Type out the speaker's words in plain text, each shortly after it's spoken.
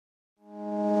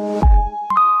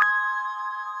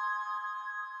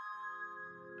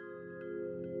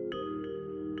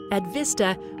At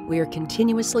Vista, we are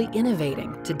continuously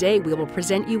innovating. Today, we will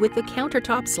present you with the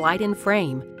countertop slide-in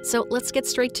frame. So let's get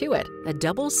straight to it. A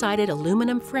double-sided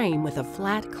aluminum frame with a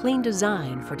flat, clean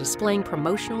design for displaying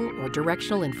promotional or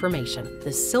directional information.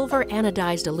 The silver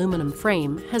anodized aluminum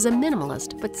frame has a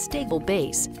minimalist but stable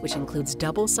base, which includes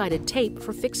double-sided tape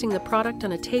for fixing the product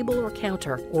on a table or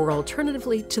counter, or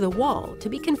alternatively to the wall to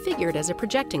be configured as a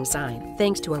projecting sign.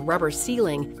 Thanks to a rubber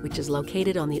ceiling, which is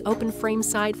located on the open frame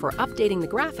side for updating the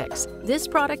graphics, this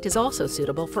product is also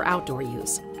suitable for outdoor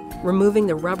use. Removing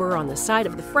the rubber on the side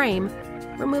of the frame,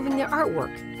 removing the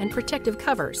artwork and protective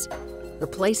covers.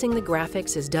 Replacing the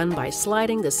graphics is done by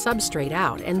sliding the substrate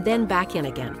out and then back in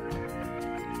again.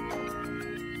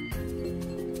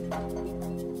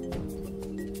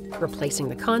 Replacing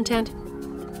the content,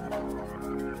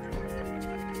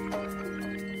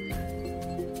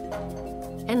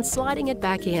 and sliding it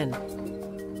back in.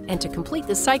 And to complete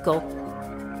the cycle,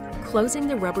 closing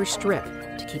the rubber strip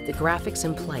to keep the graphics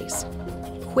in place.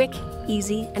 Quick,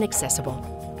 easy, and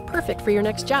accessible. Perfect for your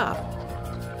next job.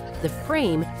 The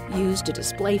frame used to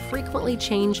display frequently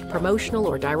changed promotional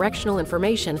or directional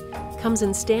information comes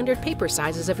in standard paper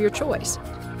sizes of your choice.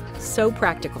 So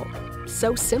practical,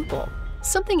 so simple.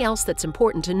 Something else that's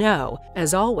important to know,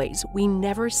 as always, we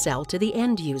never sell to the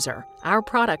end user. Our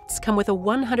products come with a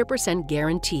 100%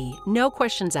 guarantee, no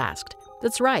questions asked.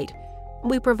 That's right.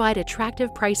 We provide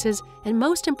attractive prices and,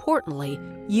 most importantly,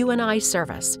 U&I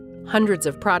service. Hundreds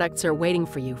of products are waiting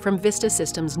for you from Vista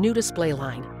Systems' new display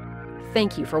line.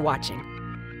 Thank you for watching.